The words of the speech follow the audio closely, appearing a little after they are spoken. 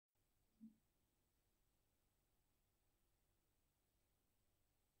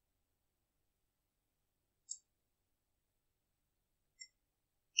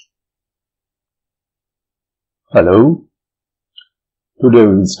Hello, today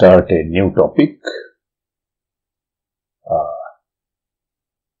we will start a new topic.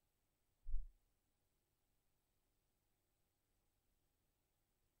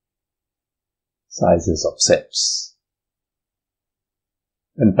 Sizes of sets.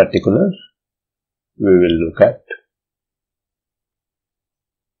 In particular, we will look at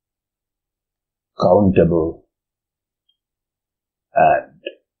countable and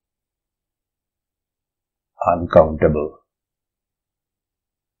uncountable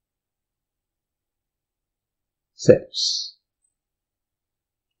sets.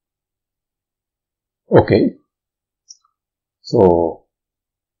 Okay, so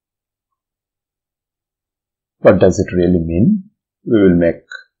what does it really mean? We will make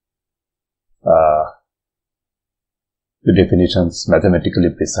the definitions mathematically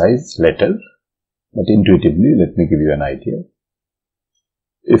precise later, but intuitively let me give you an idea.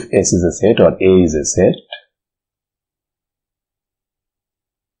 If S is a set or A is a set,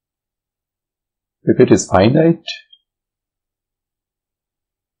 if it is finite,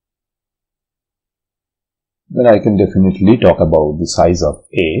 then I can definitely talk about the size of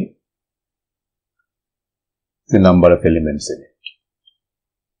A, the number of elements in it.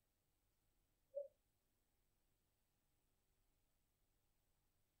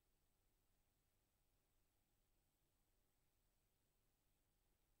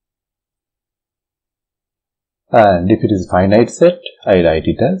 And if it is finite set, I write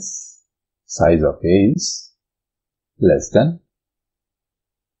it as size of A is less than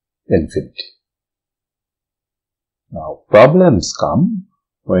infinity. Now, problems come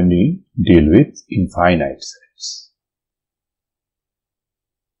when we deal with infinite sets.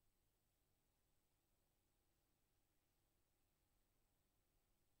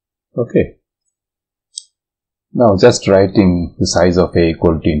 Okay. Now, just writing the size of A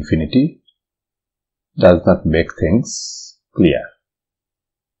equal to infinity does not make things clear.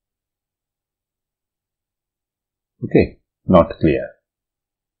 Okay, not clear.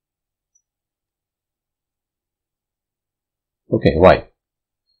 Okay, why?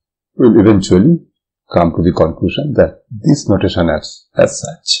 We will eventually come to the conclusion that this notation as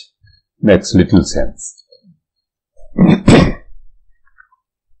such makes little sense.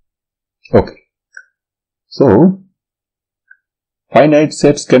 Okay, so finite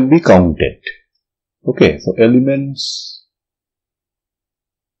sets can be counted. Okay, so elements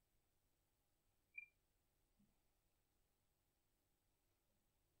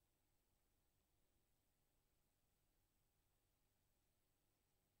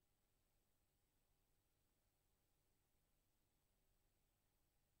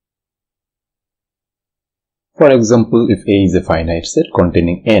for example, if A is a finite set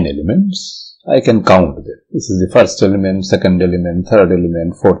containing n elements, I can count them. This is the first element, second element, third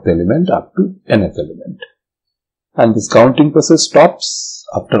element, fourth element up to nth element. And this counting process stops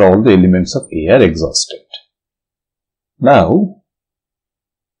after all the elements of A are exhausted. Now,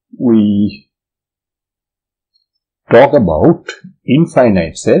 we talk about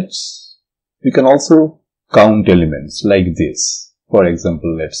infinite sets. We can also count elements like this. For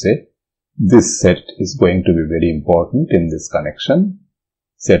example, let's say this set is going to be very important in this connection.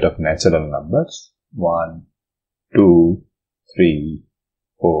 Set of natural numbers 1, 2, 3,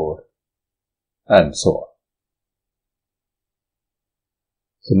 4 and so on.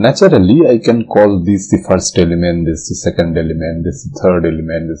 So naturally I can call this the first element, this the second element, this the third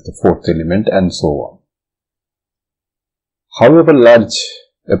element, this the fourth element and so on. However large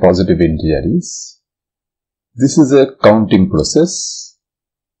a positive integer is, this is a counting process,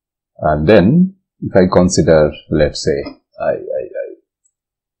 and then if I consider, let's say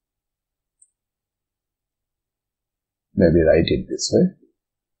maybe write it this way.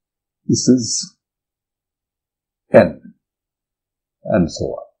 This is n and so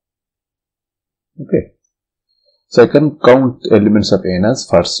on. Okay. So I can count elements of n as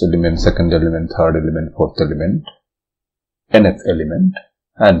first element, second element, third element, fourth element, nth element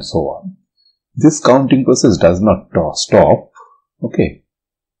and so on. This counting process does not stop. Okay.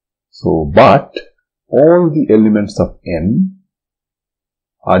 So, but all the elements of n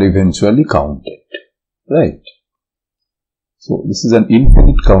are eventually counted. Right. So, this is an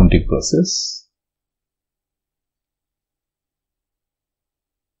infinite counting process.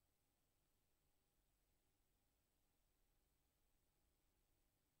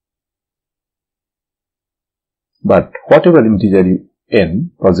 But whatever integer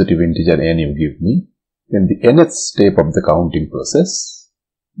n, positive integer n you give me, in the nth step of the counting process,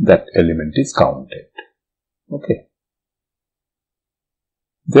 that element is counted. Okay.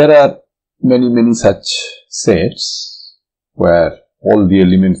 There are many such sets where all the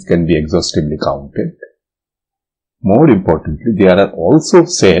elements can be exhaustively counted. more importantly, there are also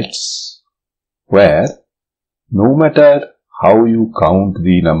sets where no matter how you count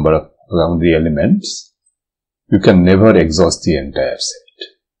the elements, you can never exhaust the entire set.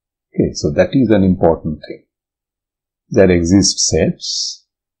 Okay, so that is an important thing. There exist sets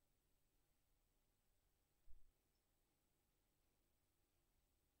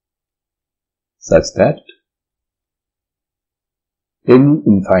such that any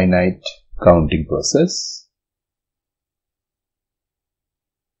infinite counting process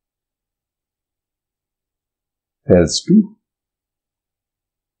fails to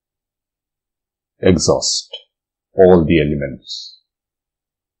exhaust all the elements.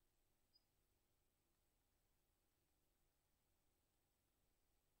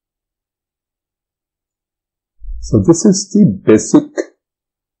 So this is the basic,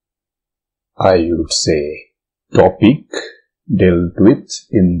 I would say, topic dealt with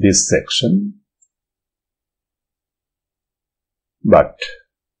in this section. But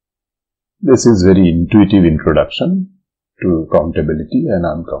this is very intuitive introduction to countability and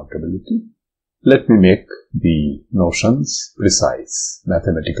uncountability. Let me make the notions precise,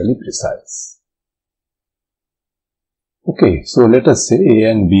 mathematically precise. Okay, so let us say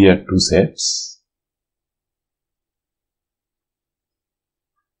A and B are two sets.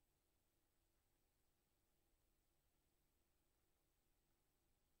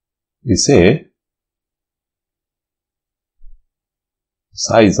 We say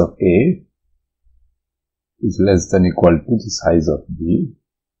size of A is less than equal to the size of B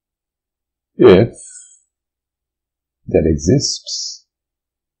if there exists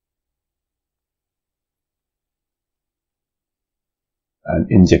an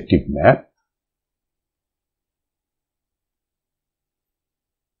injective map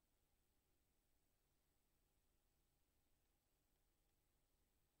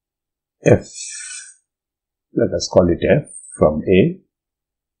F, let us call it F, from A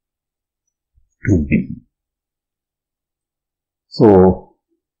to B. So,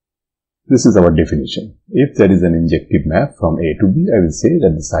 this is our definition. If there is an injective map from A to B, I will say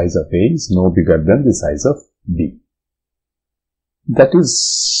that the size of A is no bigger than the size of B. That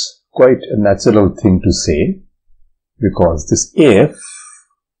is quite a natural thing to say because this F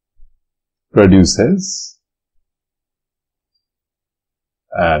produces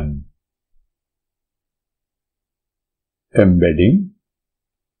an embedding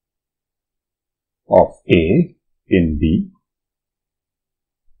of A in B.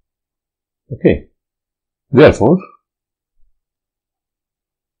 Okay. Therefore,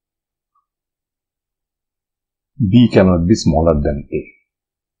 B cannot be smaller than A.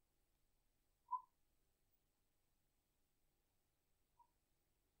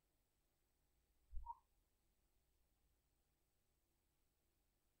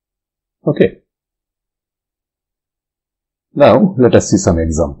 Okay. Now, let us see some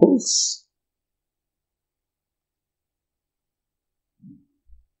examples.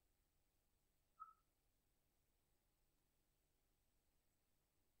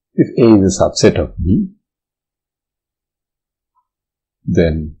 If A is a subset of B,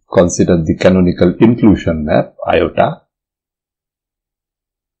 then consider the canonical inclusion map iota,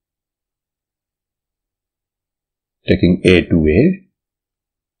 taking A to A.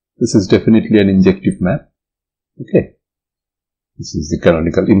 This is definitely an injective map. Okay. This is the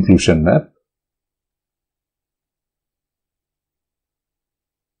canonical inclusion map.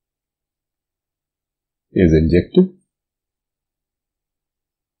 Is injective.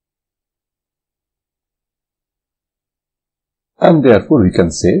 And therefore we can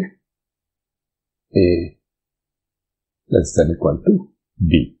say A less than equal to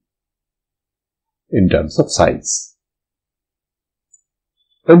B in terms of size.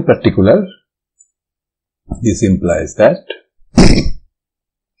 In particular, this implies that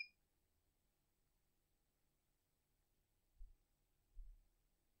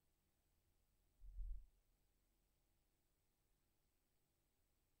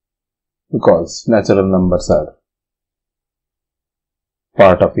because natural numbers are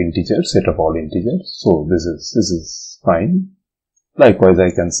part of integers, set of all integers, so this is fine. Likewise,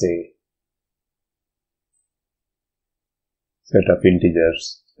 I can say set of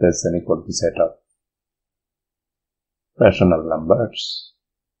integers less than equal to set of rational numbers.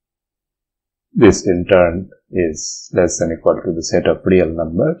 This in turn is less than equal to the set of real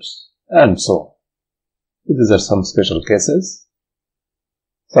numbers, and so on. These are some special cases.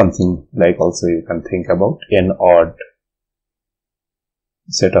 Something like also you can think about n odd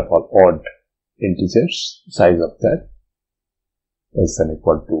set of all odd integers, size of that less than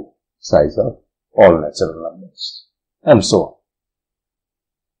equal to size of all natural numbers, and so on.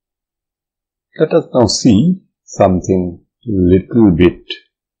 Let us now see something little bit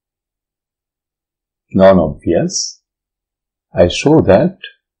non-obvious, I show that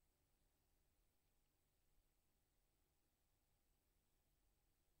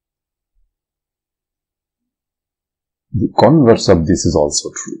the converse of this is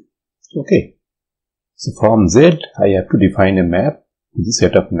also true. Okay. So from Z, I have to define a map to the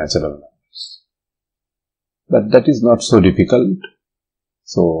set of natural numbers. But that is not so difficult.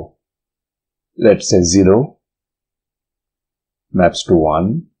 So let's say 0 maps to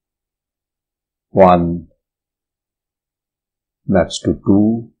 1, 1 maps to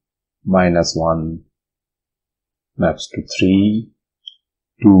 2, minus 1 maps to 3,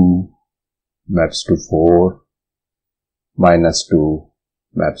 2 maps to 4, minus 2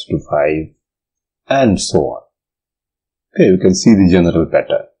 maps to 5, and so on. Okay, you can see the general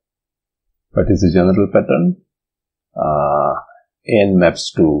pattern. What is the general pattern? N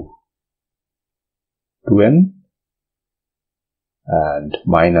maps to 2n and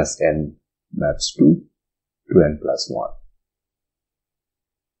minus n maps to 2n plus 1.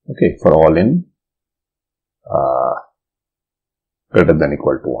 Okay, for all n greater than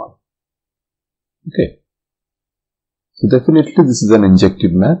equal to 1. Okay. So definitely this is an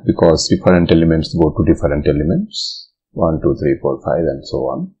injective map because different elements go to different elements, 1, 2, 3, 4, 5 and so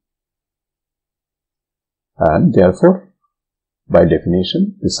on. And therefore, by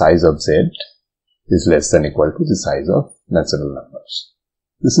definition, the size of Z is less than equal to the size of natural numbers.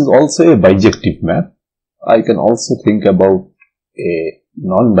 This is also a bijective map. I can also think about a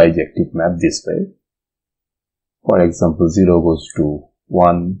non-bijective map this way. For example, 0 goes to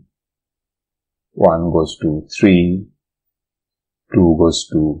 1, 1 goes to 3, 2 goes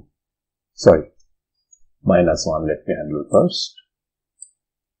to, minus 1 let me handle first.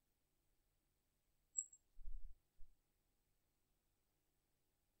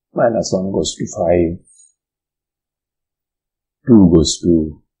 Minus 1 goes to 5, 2 goes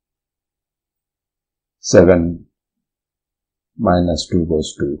to 7, minus 2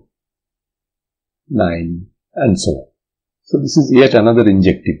 goes to 9, and so on. So this is yet another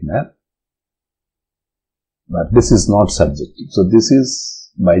injective map, but this is not subjective. So this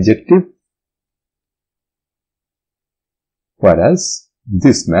is bijective, whereas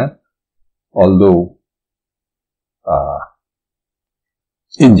this map, although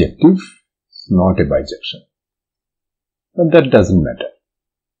injective, is not a bijection. But that doesn't matter.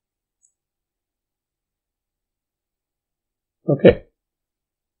 Okay.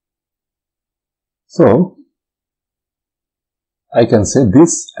 So I can say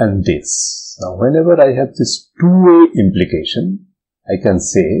this and this. Now whenever I have this two-way implication, I can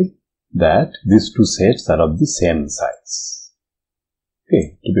say that these two sets are of the same size.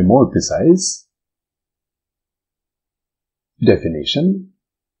 Okay, to be more precise, definition,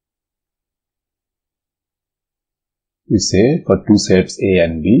 we say for two sets A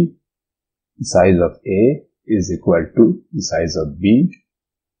and B, the size of A is equal to the size of B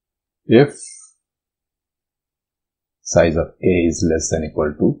if size of A is less than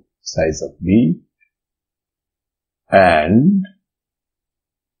equal to size of B and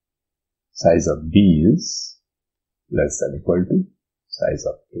size of B is less than equal to size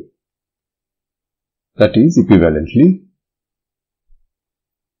of A. That is equivalently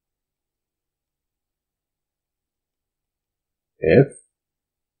if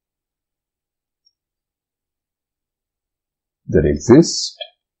there exist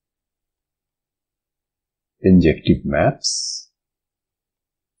injective maps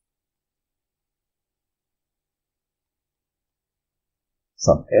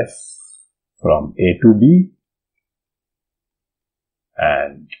some F from A to B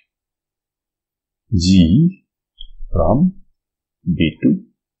and G from B to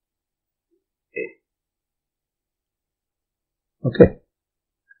A. Okay.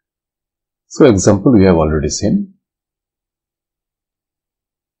 So example we have already seen.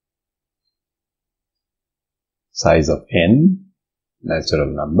 Size of n natural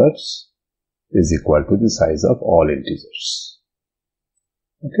numbers is equal to the size of all integers.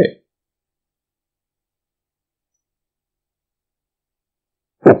 Okay.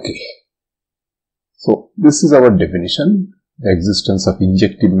 Okay. So this is our definition, the existence of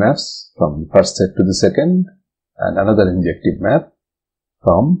injective maps from the first set to the second and another injective map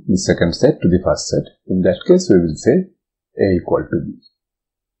from the second set to the first set. In that case we will say A equal to B.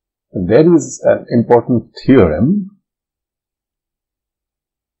 There is an important theorem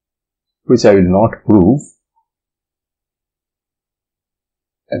which I will not prove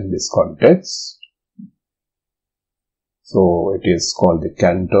in this context. So it is called the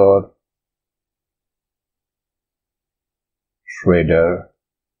Cantor-Schroeder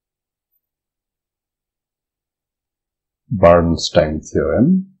Bernstein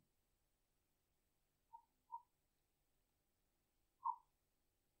theorem.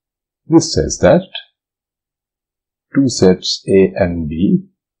 This says that two sets A and B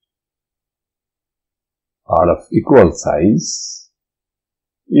are of equal size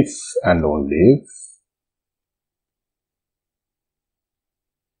if and only if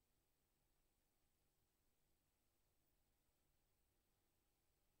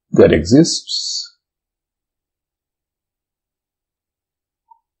there exists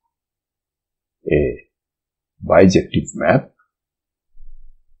a bijective map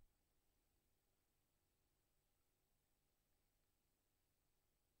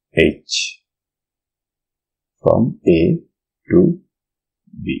H from A to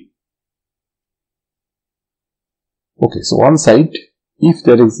B. Okay, so one side, if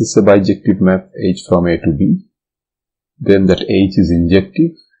there exists a bijective map H from A to B, then that H is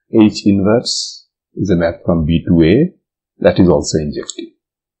injective. H inverse is a map from B to A, that is also injective.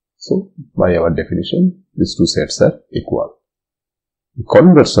 So, by our definition, these two sets are equal. The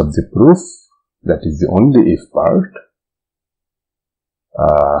converse of the proof, that is the only if part,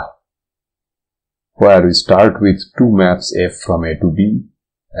 where we start with two maps F from A to B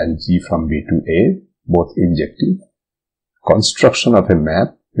and G from B to A, both injective. Construction of a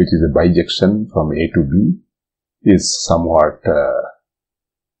map, which is a bijection from A to B, is somewhat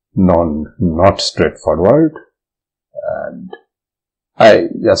not straightforward, and I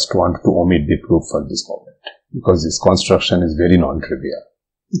just want to omit the proof for this moment because this construction is very non-trivial.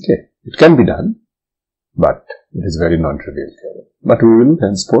 Okay, it can be done, but it is very non-trivial theorem. But we will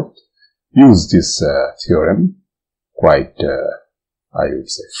henceforth use this theorem quite, I would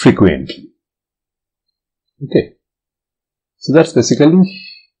say, frequently. Okay, so that's basically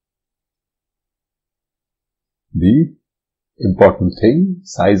the important thing: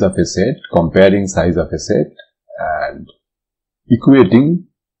 size of a set, comparing size of a set, and equating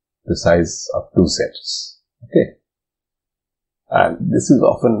the size of two sets. Okay, and this is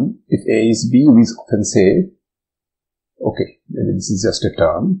often, if A is B, we often say, okay, maybe this is just a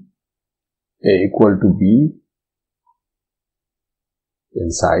term, A equal to B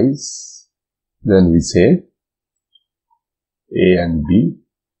in size, then we say A and B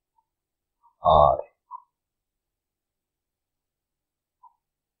are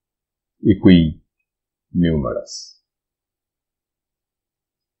equinumerous.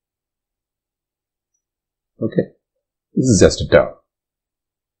 Okay, this is just a term.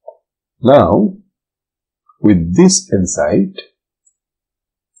 Now, with this insight,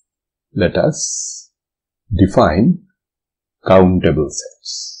 let us define countable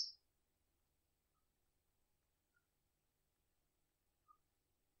sets.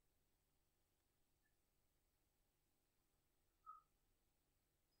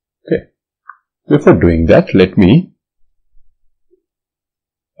 Okay, before doing that, let me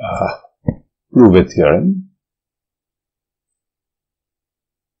prove a theorem.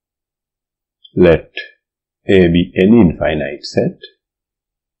 Let A be any infinite set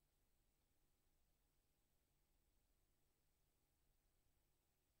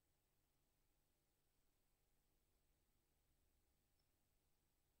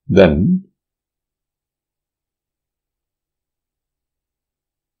then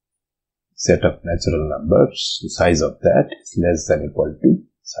set of natural numbers, the size of that is less than or equal to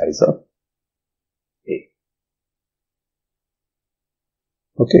size of A.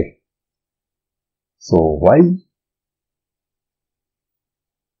 Okay, so why?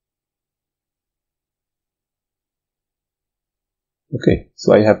 Okay,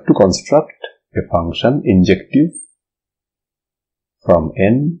 so I have to construct a function injective from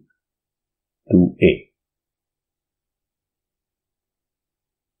N to A.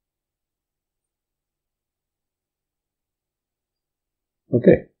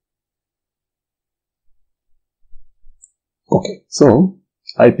 Okay. Okay, so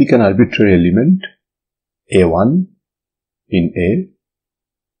I pick an arbitrary element A1 in A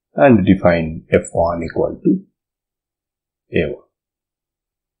and define F1 equal to A1.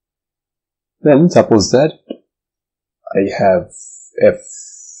 Then suppose that I have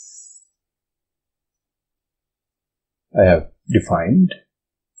I have defined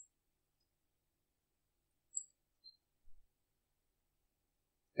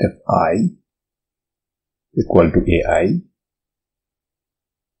Fi equal to Ai,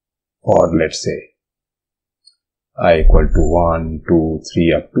 or let's say I equal to 1, 2,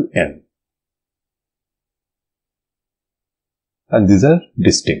 3 up to n. And these are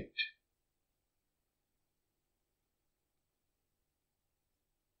distinct.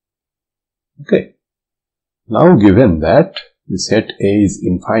 Okay. Now given that the set A is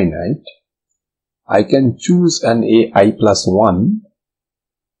infinite, I can choose an AI plus 1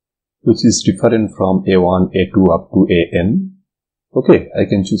 which is different from A1, A2 up to AN. Okay, I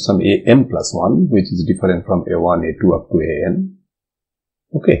can choose some AN plus 1 which is different from A1, A2 up to AN.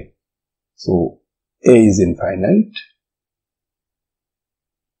 Okay, so A is infinite.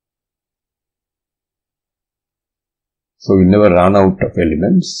 So we never run out of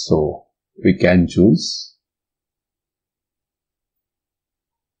elements, so we can choose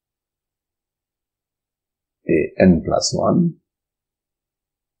AN plus 1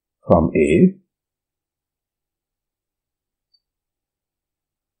 from A.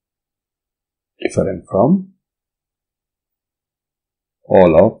 Different from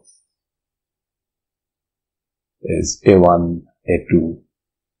all of is A1, A2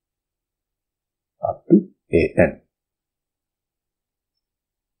 up to AN.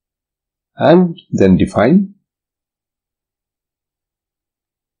 And then define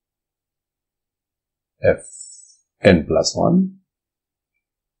Fn plus 1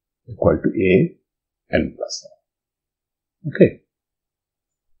 equal to AN plus 1. Okay.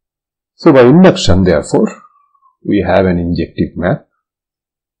 So by induction, therefore, we have an injective map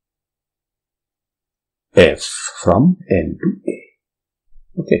F from N to A.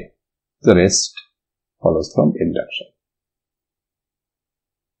 Okay. The rest follows from induction.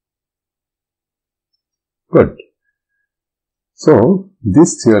 Good. So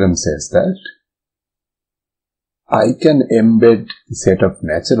this theorem says that I can embed the set of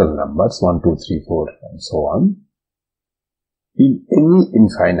natural numbers 1, 2, 3, 4 and so on in any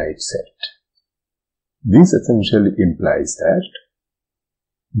infinite set. This essentially implies that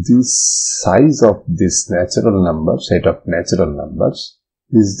the size of this natural number, set of natural numbers,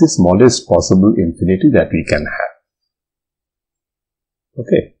 is the smallest possible infinity that we can have.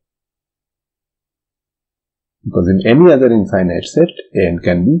 Okay. Because in any other infinite set, n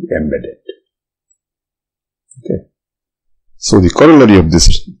can be embedded. Okay. So the corollary of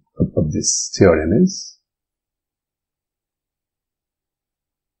this theorem is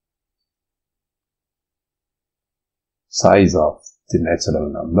size of the natural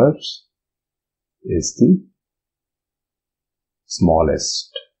numbers is the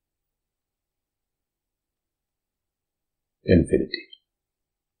smallest infinity.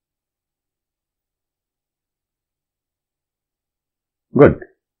 Good.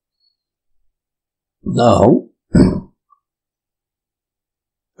 Now,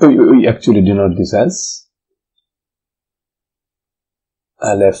 we actually denote this as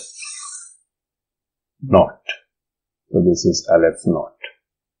Aleph naught. So this is Aleph naught.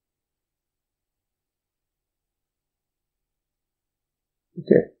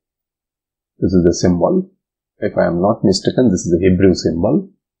 Okay. This is the symbol. If I am not mistaken, this is the Hebrew symbol.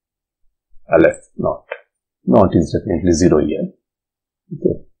 Aleph naught. Naught is definitely 0 here.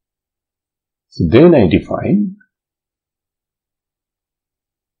 Okay. So then I define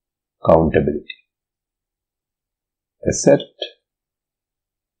countability. A set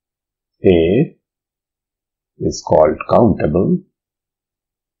A is called countable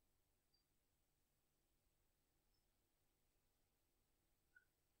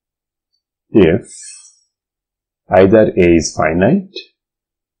if either A is finite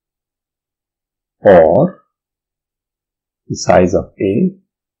or the size of A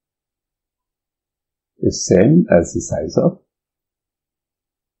is same as the size of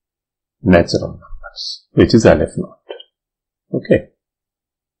natural numbers, which is Aleph naught. Okay.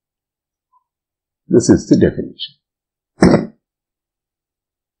 This is the definition.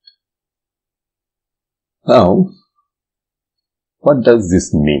 Now, what does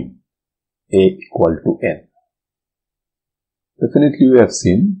this mean? A equal to n. Definitely we have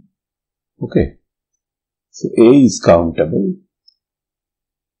seen. Okay. So A is countable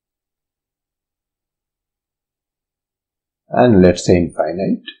and let's say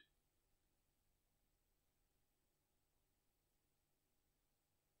infinite.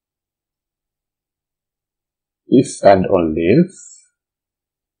 If and only if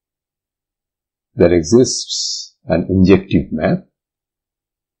there exists an injective map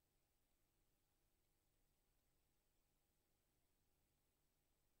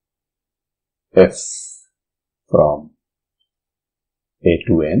F from A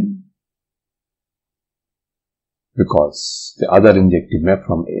to N, because the other injective map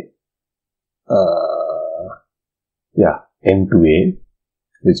from N to A,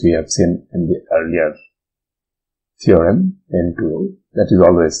 which we have seen in the earlier theorem, N to A, that is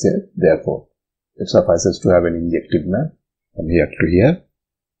always there. Therefore, it suffices to have an injective map from here to here.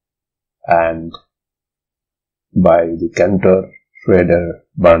 And by the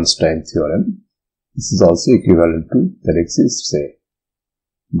Cantor-Schroeder-Bernstein theorem, this is also equivalent to there exists a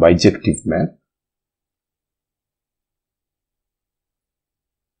bijective map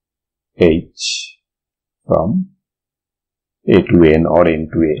H from A to N or N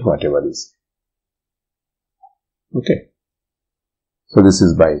to A, whatever is. Okay. So this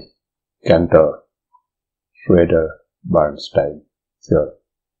is by Cantor, Schroeder, Bernstein theorem.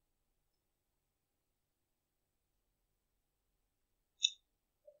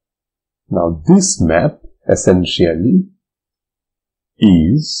 Now this map essentially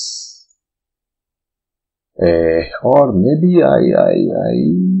is or maybe I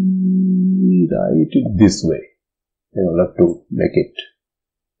write it this way in order to make it.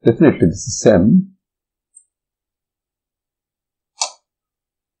 Definitely this is same.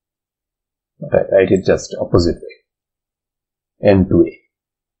 I write it just opposite way. N to A.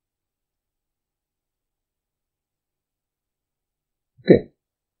 Okay.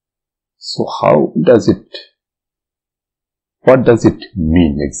 So how does it, what does it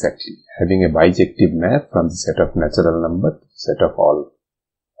mean exactly? Having a bijective map from the set of natural number to the set of all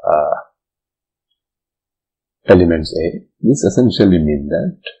elements A. This essentially means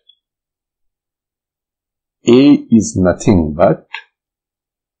that A is nothing but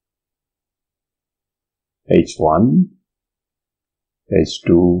H1,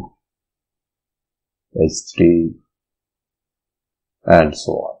 H2, H3 and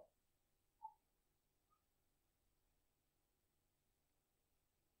so on.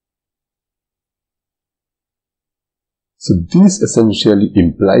 So this essentially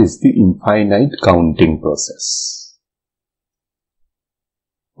implies the infinite counting process.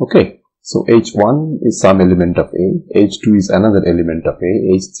 Okay, so H1 is some element of A, H2 is another element of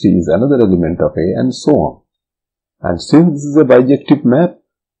A, H3 is another element of A, and so on. And since this is a bijective map,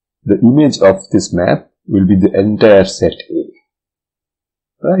 the image of this map will be the entire set A.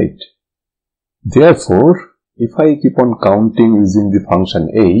 Right? Therefore, if I keep on counting using the function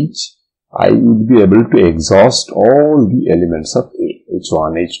H, I would be able to exhaust all the elements of A,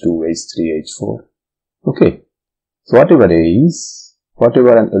 H1, H2, H3, H4. Okay. So whatever A is,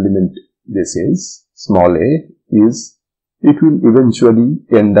 whatever an element this is, small a is, it will eventually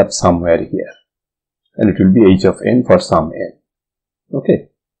end up somewhere here. And it will be H of n for some n.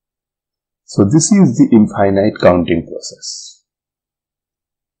 Okay. So this is the infinite counting process,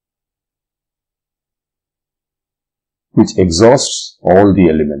 which exhausts all the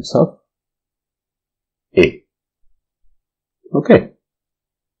elements of A. Okay.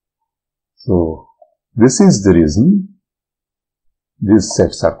 So this is the reason these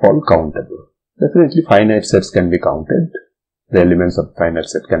sets are called countable. Definitely finite sets can be counted. The elements of finite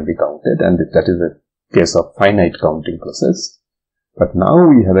set can be counted, and that is a case of finite counting process. But now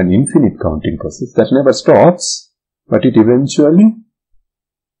we have an infinite counting process that never stops, but it eventually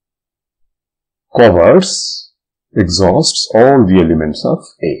covers, exhausts all the elements of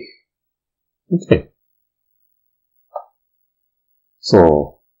A. Okay.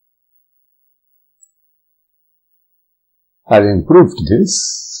 So, having proved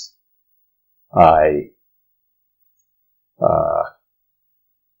this,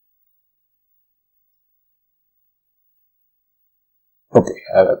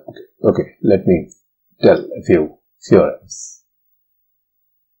 okay, let me tell a few theorems.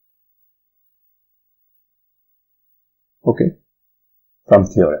 Okay, some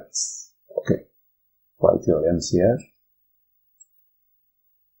theorems. Okay, 5 theorems here.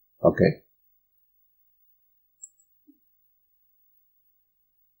 Okay.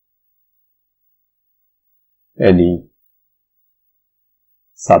 Any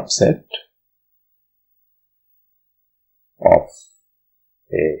subset of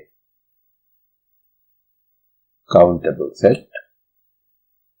a countable set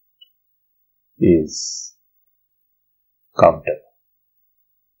is countable.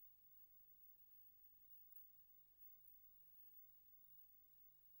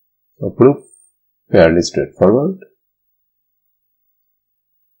 So proof fairly straightforward.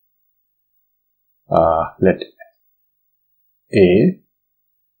 Let A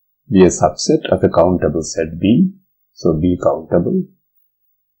be a subset of a countable set B, so B countable.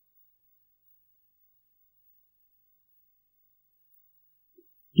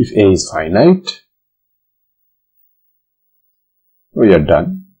 If A is finite, we are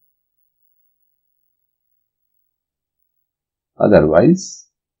done. Otherwise,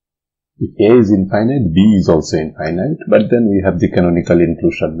 if A is infinite, B is also infinite, but then we have the canonical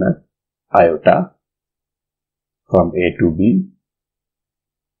inclusion map, iota, from A to B.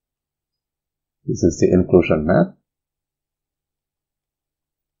 This is the inclusion map.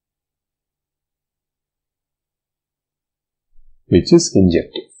 Which is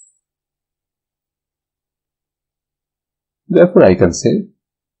injective. Therefore, I can say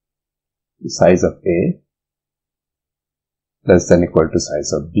the size of A less than equal to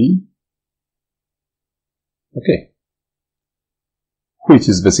size of B, Okay, which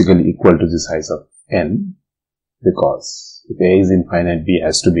is basically equal to the size of n, because if A is infinite, B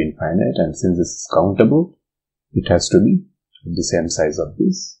has to be infinite, and since this is countable, it has to be the same size of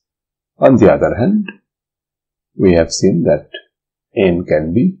this. On the other hand, we have seen that n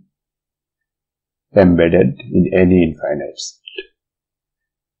can be embedded in any infinite set.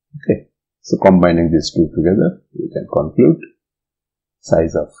 Okay, so combining these two together, we can conclude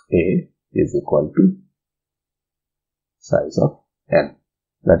size of A is equal to size of n.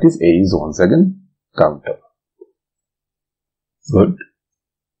 That is, A is once again countable. Good.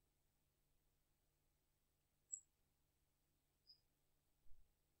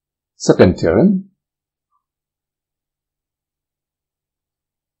 Second theorem.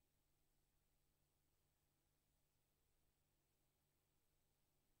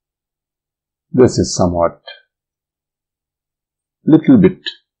 This is somewhat little bit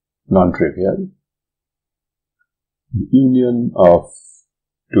non-trivial. The union of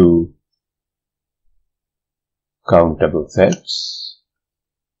two countable sets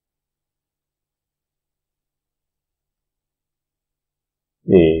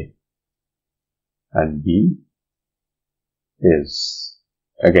A and B is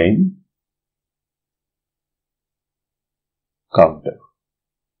again countable.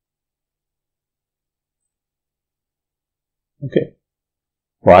 Okay.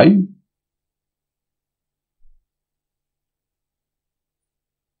 Why?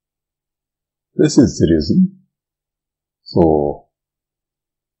 This is the reason. So,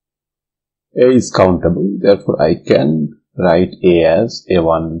 A is countable, therefore I can write A as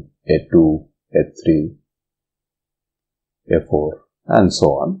A1, A2, A3, A4 and so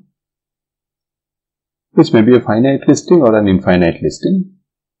on, which may be a finite listing or an infinite listing,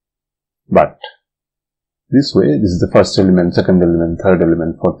 but this way, this is the first element, second element, third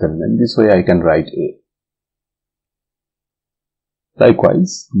element, fourth element, this way I can write A.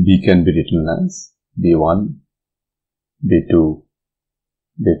 Likewise, B can be written as B1, B2,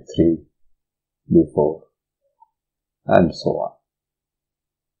 B3, B4 and so on.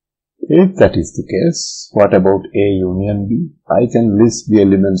 If that is the case, what about A union B? I can list the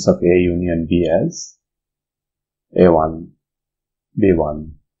elements of A union B as A1,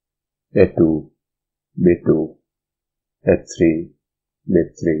 B1, A2, B2, A3,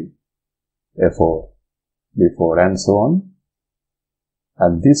 B3, A4, B4 and so on.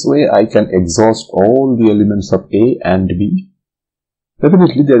 And this way I can exhaust all the elements of A and B.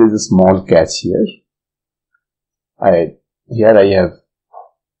 Definitely there is a small catch here. Here I have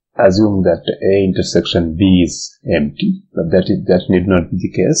assumed that A intersection B is empty, but that need not be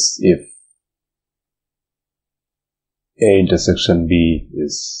the case if A intersection B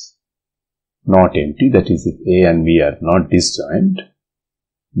is not empty, that is, if A and B are not disjoint,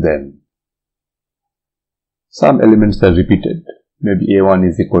 then some elements are repeated. Maybe A1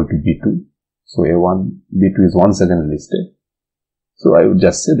 is equal to B2, so A1, B2 is once again listed. So I would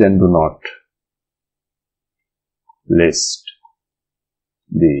just say then do not list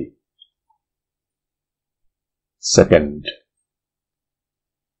the second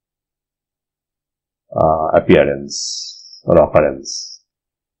appearance or occurrence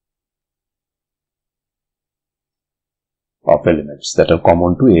of elements that are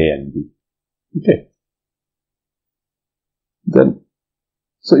common to A and B. Okay. Then,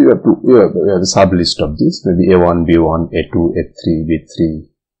 so you have a sub list of this, maybe A1, B1, A2, A3, B3,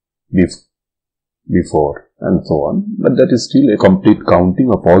 B4 and so on, but that is still a complete counting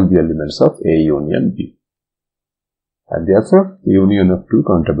of all the elements of A union B. And therefore, the union of two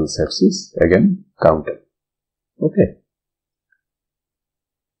countable sets is again countable. Okay.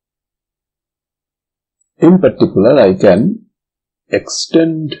 In particular, I can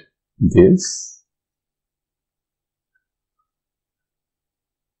extend this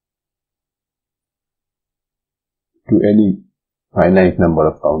to any finite number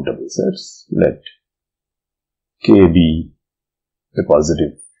of countable sets. Let k be a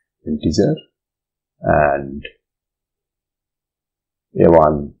positive integer and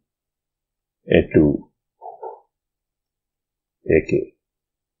A1, A2, AK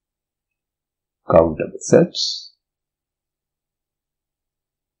countable sets.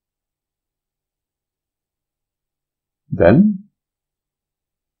 Then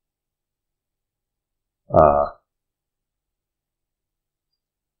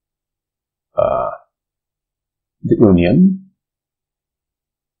the union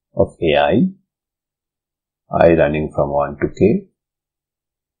of AI, I running from 1 to k,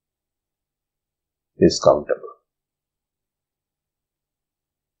 is countable.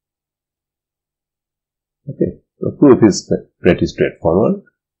 Okay, so proof is pretty straightforward.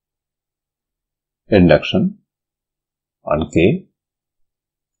 Induction. on k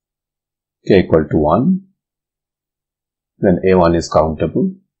equal to 1, then A1 is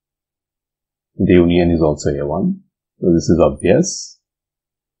countable. The union is also A1. So this is obvious.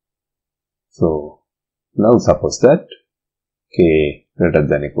 So now suppose that k greater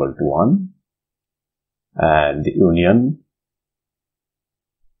than equal to 1 and the union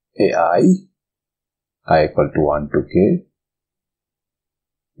I equal to 1 to k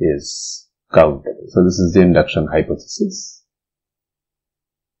is countable. So this is the induction hypothesis.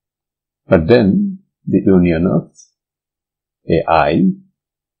 But then the union of I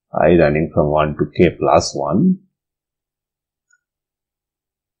running from 1 to k plus 1,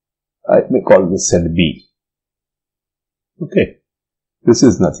 I may call this set B. Okay, this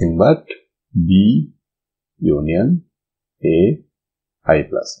is nothing but B union I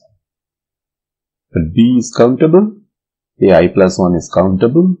plus 1. But B is countable, I plus 1 is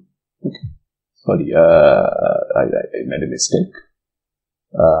countable. Okay, sorry, I made a mistake.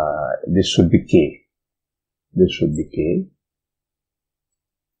 This should be k. This should be k.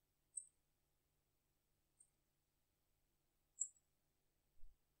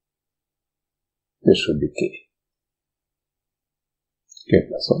 This should be k. K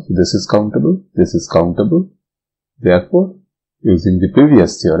plus 1. This is countable. This is countable. Therefore, using the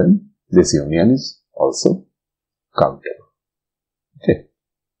previous theorem, this union is also countable. Okay.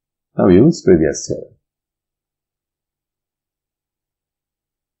 Now use previous theorem.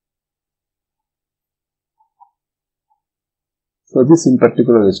 So this in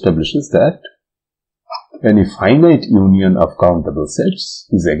particular establishes that any finite union of countable sets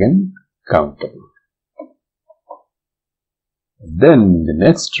is again countable. Then the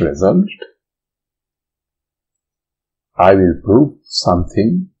next result, I will prove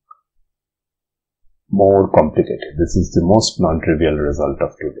something more complicated. This is the most non-trivial result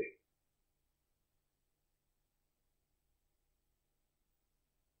of today.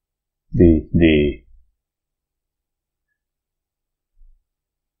 The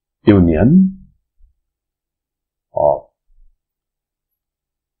union of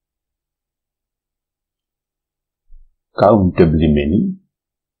countably many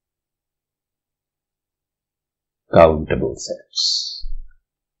countable sets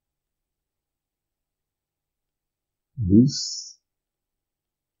is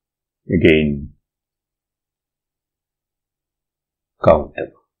again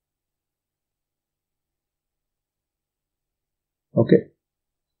countable. Okay.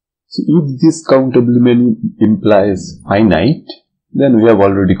 So if this countably many implies finite, then we have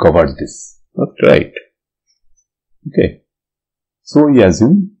already covered this. That's right. Okay. So we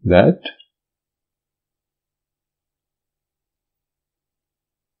assume that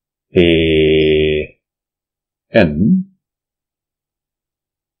n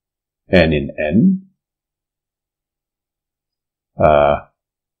in n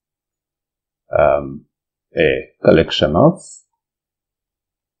a collection of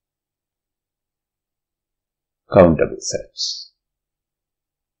countable sets.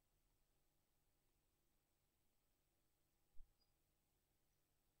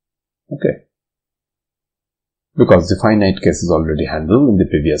 Okay. Because the finite case is already handled in the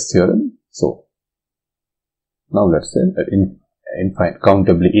previous theorem. So now let's say an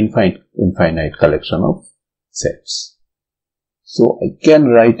countably infinite collection of sets. So I can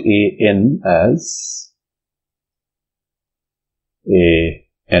write a n as a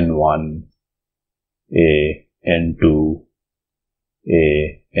n1, a n2,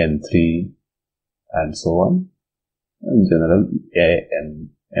 a n3, and so on. In general, a n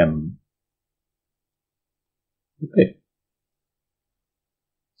m. Okay.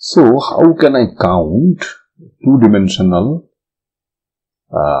 So how can I count two-dimensional?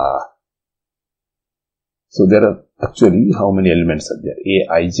 So there are actually how many elements are there? A,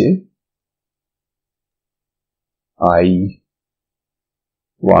 I, J, I,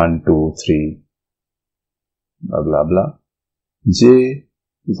 1, 2, 3, blah, blah, blah. J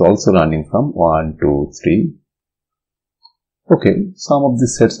is also running from 1, 2, 3. Okay, some of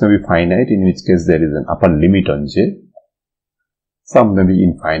these sets may be finite, in which case there is an upper limit on J. Some may be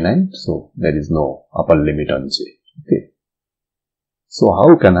infinite, so there is no upper limit on J. Okay. So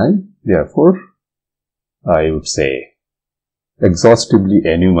how can I, therefore, I would say, exhaustively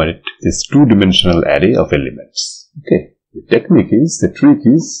enumerate this two-dimensional array of elements? Okay. The trick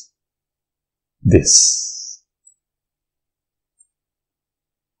is this.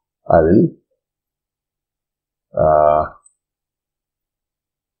 I will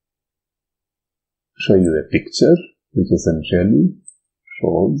show you a picture which essentially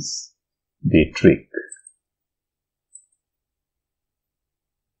shows the trick.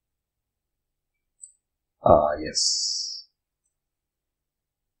 Yes.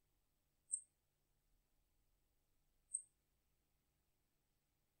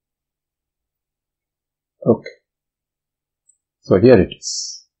 So here it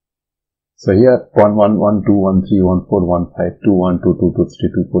is. So here 1, 1, 1, 2, 1, 3, 1, 4, 1, 5, 2, 1, 2, 2, 2,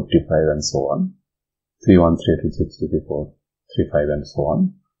 3, 2, 4, 3, 5 and so on. 3, 1, 3, 2, 6, 2, 3, 4, 3, 5 and so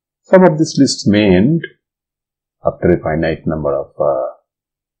on. Some of these lists may end after a finite number of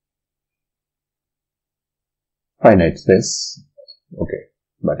finite space. Okay.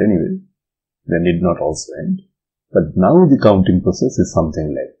 But anyway, they need not also end. But now the counting process is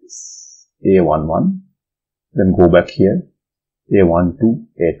something like this. A11, then go back here. A12,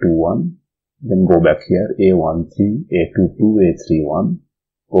 A21, then go back here. A13, A22, A31,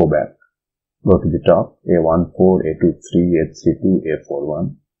 go back. Go to the top. A14, A23, A32,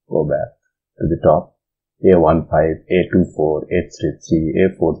 A41, go back to the top. A15, A24, A33,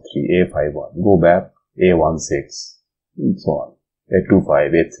 A43, A51, go back. A16, and so on.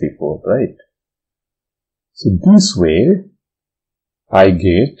 A25, A34, right? So this way, I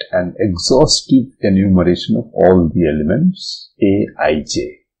get an exhaustive enumeration of all the elements Aij,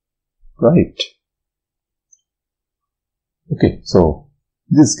 right? Okay, so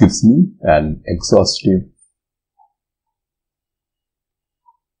this gives me an exhaustive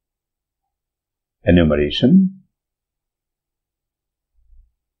enumeration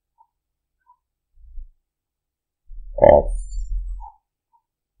of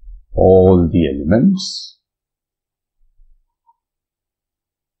all the elements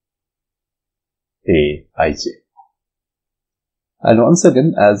Aij. And once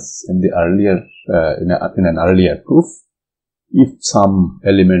again, as in the earlier, in an earlier proof, if some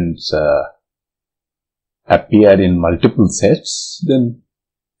elements appear in multiple sets, then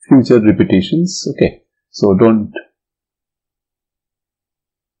future repetitions, okay. So don't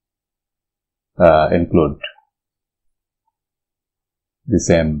include the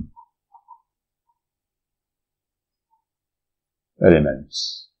same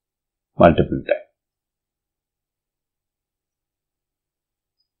elements multiple times.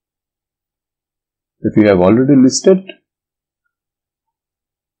 If you have already listed,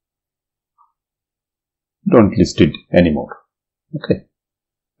 don't list it anymore. Okay.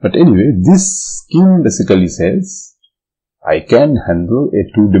 But anyway, this scheme basically says I can handle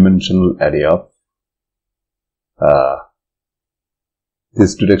a two-dimensional array of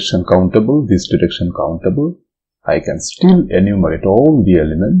this direction countable, this direction countable. I can still enumerate all the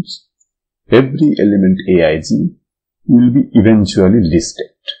elements. Every element Aij will be eventually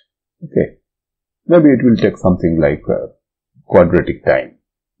listed. Okay. Maybe it will take something like quadratic time.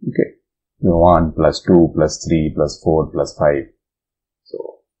 Okay. 1 plus 2 plus 3 plus 4 plus 5.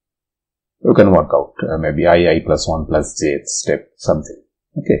 So, you can work out maybe II plus 1 plus jth step something.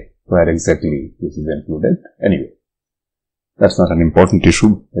 Okay. Where exactly this is included. Anyway, that's not an important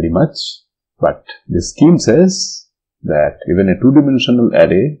issue very much. But the scheme says that even a two-dimensional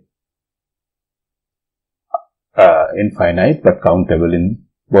array, infinite but countable in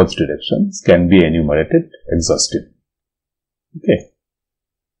both directions, can be enumerated exhaustively. Okay.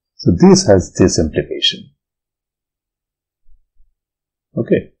 So this has this implication.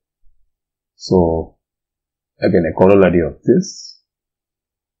 Okay. So again, a corollary of this,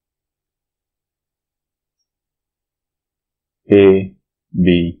 A,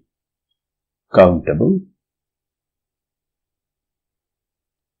 B, countable,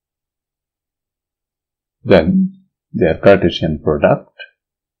 then their Cartesian product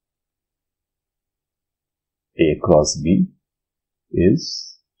A cross B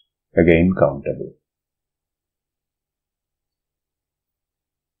is again countable.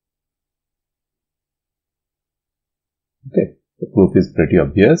 Okay, the proof is pretty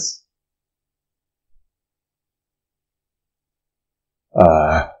obvious.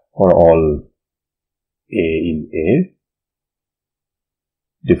 For all A in A,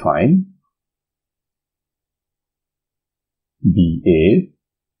 define BA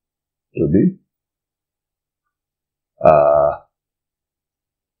to be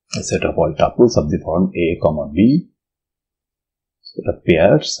a set of all tuples of the form A comma B, set of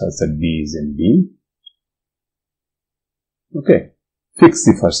pairs as that B is in B. Okay, fix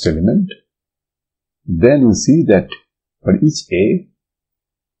the first element. Then you see that for each A,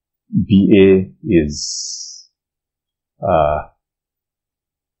 BA is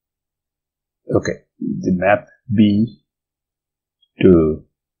okay, the map B to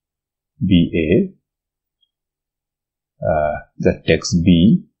BA that takes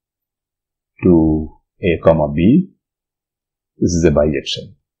B to A comma B. This is a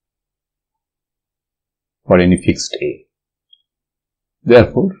bijection for any fixed A.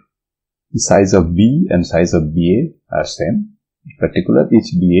 Therefore, the size of B and size of BA are same. In particular,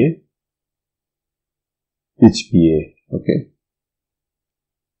 each BA, okay,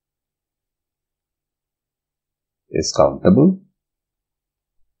 is countable.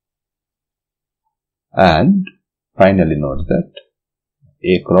 And finally note that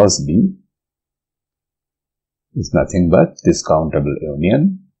A cross B is nothing but this countable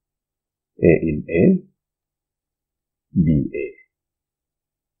union A in A, B A.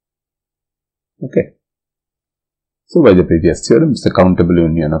 Okay. So by the previous theorem, it's the countable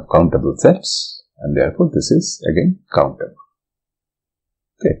union of countable sets, and therefore this is again countable.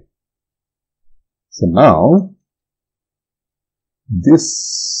 Okay. So now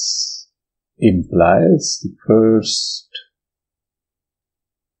this implies the first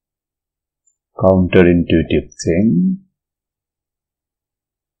counterintuitive thing.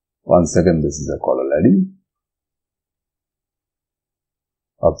 Once again, this is a corollary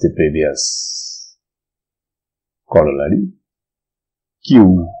of the previous corollary.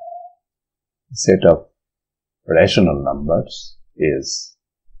 Q, set of rational numbers, is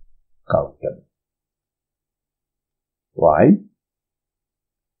countable. Why?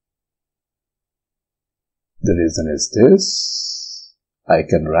 The reason is this: I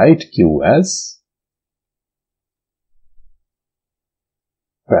can write Q as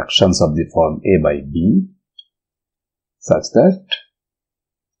fractions of the form A by B such that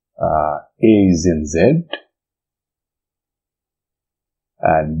A is in Z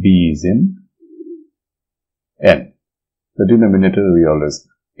and B is in N. The denominator we always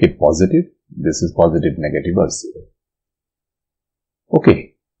keep positive. This is positive, negative or 0.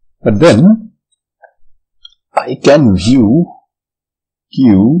 Okay, but then I can view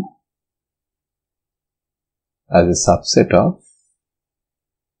Q as a subset of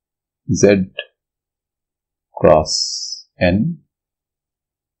Z cross N.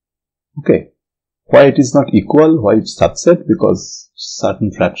 Okay, why it is not equal? Why it's subset? Because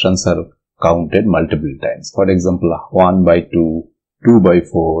certain fractions are counted multiple times. For example, 1 by 2, 2 by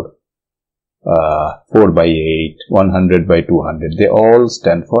 4, 4 by 8, 100 by 200. They all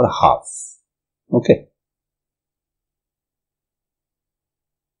stand for half. Okay.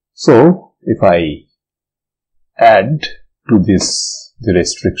 So, if I add to this the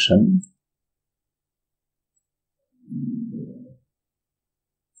restriction,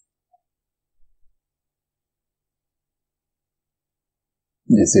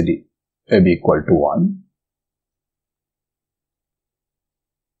 GCD AB equal to 1.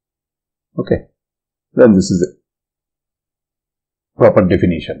 Okay. Then this is a proper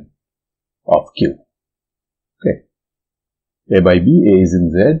definition of Q. Okay. A by B, A is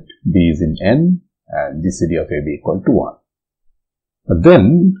in Z, B is in N, and GCD of AB equal to 1. But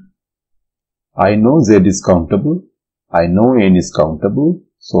then, I know Z is countable, I know N is countable,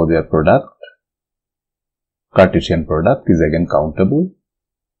 so their product, Cartesian product, is again countable.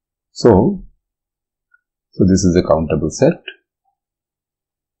 So this is a countable set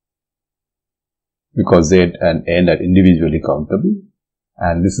because Z and N are individually countable,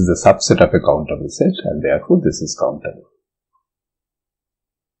 and this is a subset of a countable set, and therefore this is countable.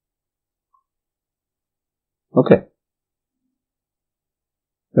 Okay.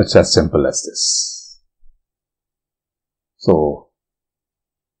 It's as simple as this. So,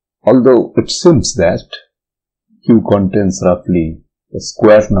 although it seems that Q contains roughly a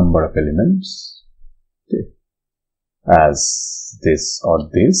square number of elements, okay, as this or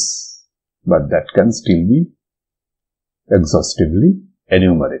this, but that can still be exhaustively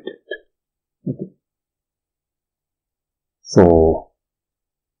enumerated. Okay. So,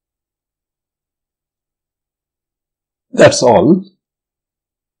 that's all.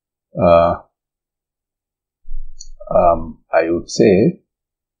 I would say.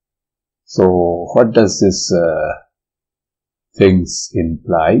 So, what does this things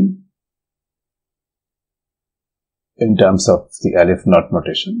imply in terms of the Aleph knot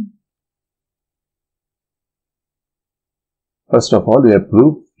notation? First of all, we have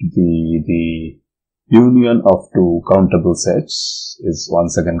proved the union of two countable sets is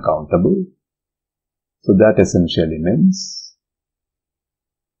once again countable. So that essentially means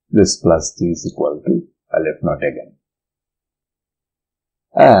this plus this is equal to Aleph knot again.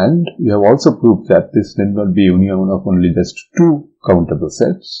 And we have also proved that this need not be union of only just two countable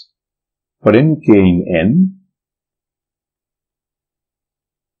sets. For any k in n,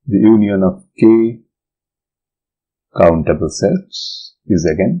 the union of k countable sets is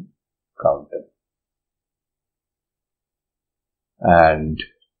again countable. And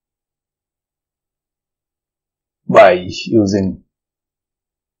by using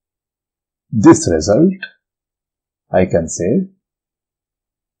this result, I can say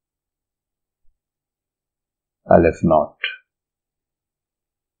Aleph knot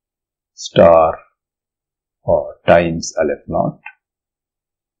star or times Aleph knot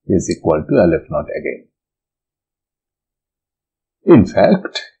is equal to Aleph knot again. In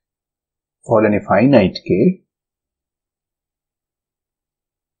fact, for any finite k,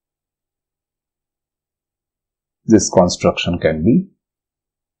 this construction can be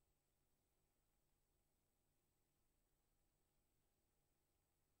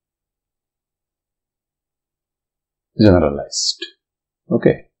generalized.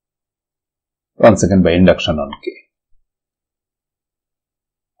 Okay. Once again by induction on k.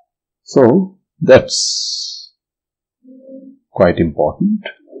 So that's quite important.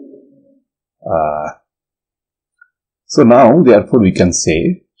 So now therefore we can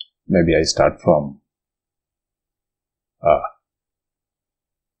say, maybe I start from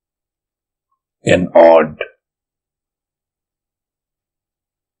n odd,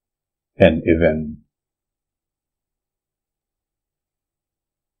 n even,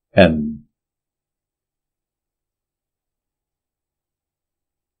 n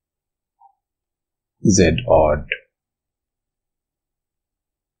z odd,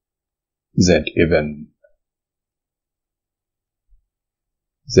 z even,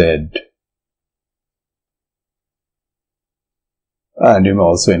 z, and you may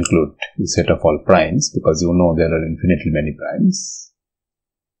also include the set of all primes, because you know there are infinitely many primes.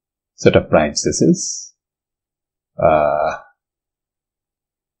 Set of primes this is,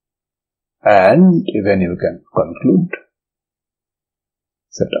 and even you can conclude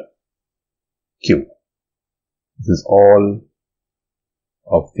set of q. This is all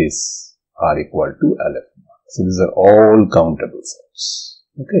of these are equal to LF. So these are all countable sets.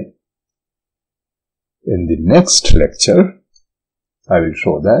 Okay. In the next lecture, I will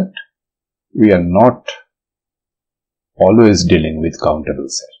show that we are not always dealing with countable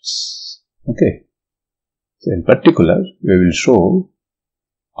sets. Okay. So in particular, we will show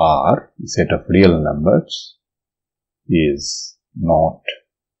R, the set of real numbers, is not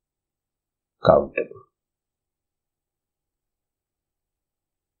countable.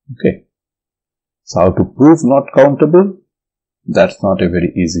 Okay. So how to prove not countable? That's not a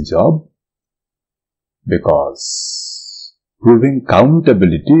very easy job, because proving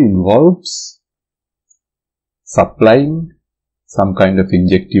countability involves supplying some kind of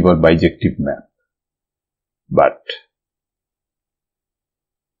injective or bijective map. But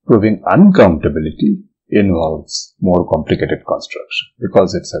proving uncountability involves more complicated construction,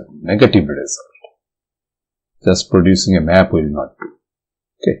 because it's a negative result. Just producing a map will not do.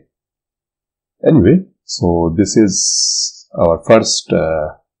 Okay. Anyway, so this is our first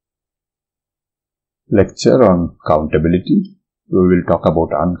lecture on countability. We will talk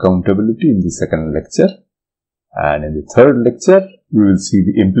about uncountability in the second lecture, and in the third lecture we will see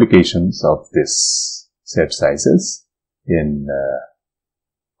the implications of this set sizes in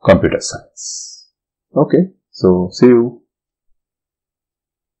computer science. Okay, so see you.